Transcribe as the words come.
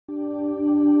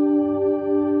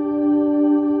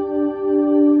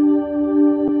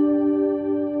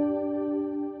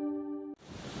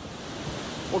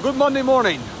Good Monday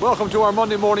morning. Welcome to our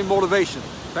Monday morning motivation.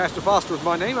 Pastor Foster is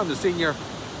my name. I'm the senior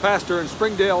pastor in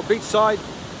Springdale Beachside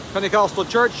Pentecostal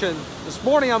Church, and this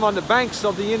morning I'm on the banks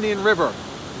of the Indian River.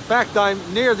 In fact, I'm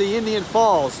near the Indian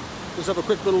Falls. Just have a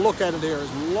quick little look at it here. There's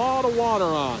a lot of water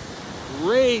on.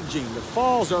 Raging. The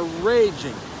falls are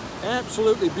raging.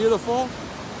 Absolutely beautiful.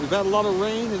 We've had a lot of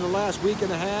rain in the last week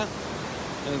and a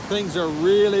half, and things are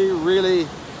really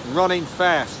running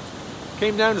fast.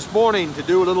 Came down this morning to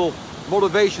do a little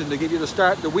motivation to give you the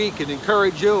start of the week and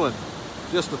encourage you, and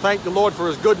just to thank the Lord for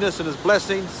His goodness and His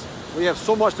blessings. We have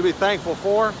so much to be thankful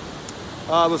for.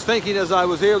 I was thinking as I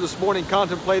was here this morning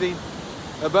contemplating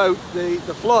about the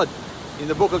flood in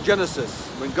the book of Genesis,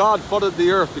 when God flooded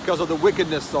the earth because of the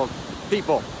wickedness of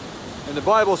people. And the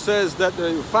Bible says that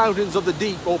the fountains of the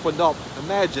deep opened up.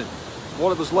 Imagine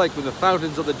what it was like when the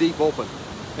fountains of the deep opened.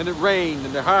 And it rained,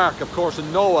 and the ark, of course,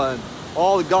 and Noah, and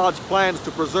all of God's plans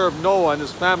to preserve Noah and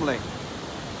his family.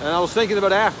 And I was thinking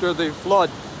about after the flood,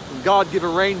 when God gave a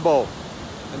rainbow.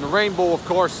 And the rainbow, of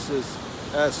course,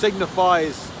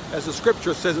 signifies, as the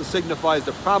scripture says, it signifies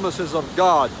the promises of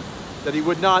God, that He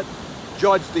would not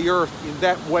judge the earth in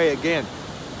that way again.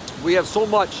 We have so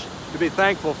much to be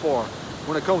thankful for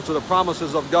when it comes to the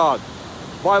promises of God.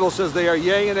 The Bible says they are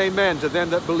yea and amen to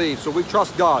them that believe. So we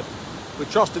trust God. We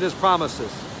trust in His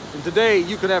promises. And today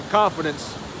you can have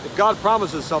confidence. If God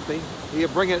promises something, He'll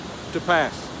bring it to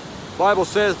pass. The Bible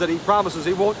says that He promises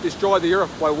He won't destroy the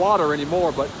earth by water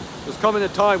anymore, but there's coming a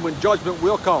time when judgment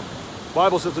will come. The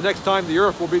Bible says the next time the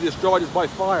earth will be destroyed is by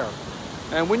fire.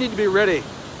 And we need to be ready.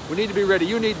 We need to be ready.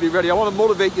 You need to be ready. I want to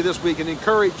motivate you this week and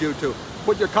encourage you to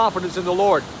put your confidence in the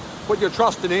Lord. Put your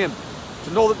trust in Him.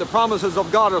 To know that the promises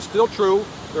of God are still true.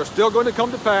 They're still going to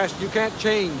come to pass. You can't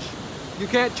change. You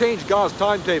can't change God's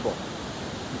timetable.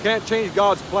 You can't change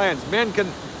God's plans. Men can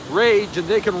rage and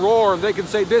they can roar and they can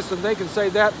say this and they can say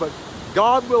that, but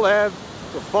God will have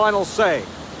the final say.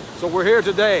 So we're here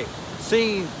today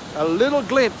seeing a little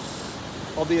glimpse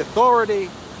of the authority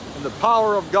and the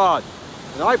power of God.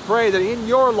 And I pray that in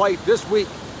your life this week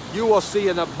you will see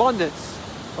an abundance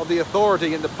of the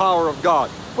authority and the power of God.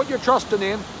 Put your trust in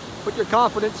Him. Put your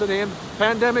confidence in Him.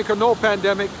 Pandemic or no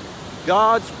pandemic,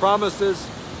 God's promises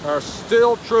are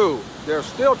still true. They're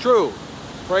still true.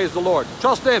 Praise the Lord.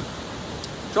 Trust Him.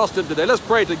 Trust Him today. Let's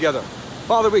pray together.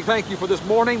 Father, we thank You for this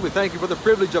morning. We thank You for the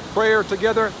privilege of prayer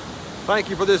together. Thank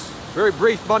You for this very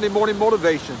brief Monday morning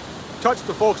motivation. Touch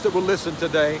the folks that will listen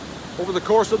today over the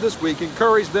course of this week.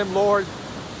 Encourage them, Lord.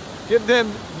 Give them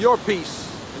Your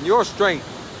peace and Your strength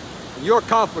and Your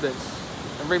confidence.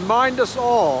 And remind us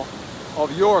all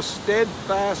of Your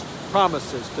steadfast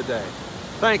promises today.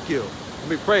 Thank You. And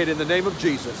we pray it in the name of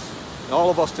Jesus. And all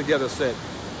of us together said,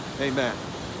 amen.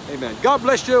 Amen. God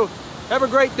bless you. Have a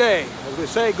great day as we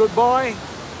say goodbye,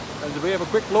 and we have a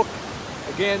quick look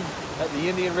again at the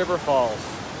Indian River Falls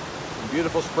in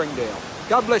beautiful Springdale.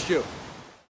 God bless you.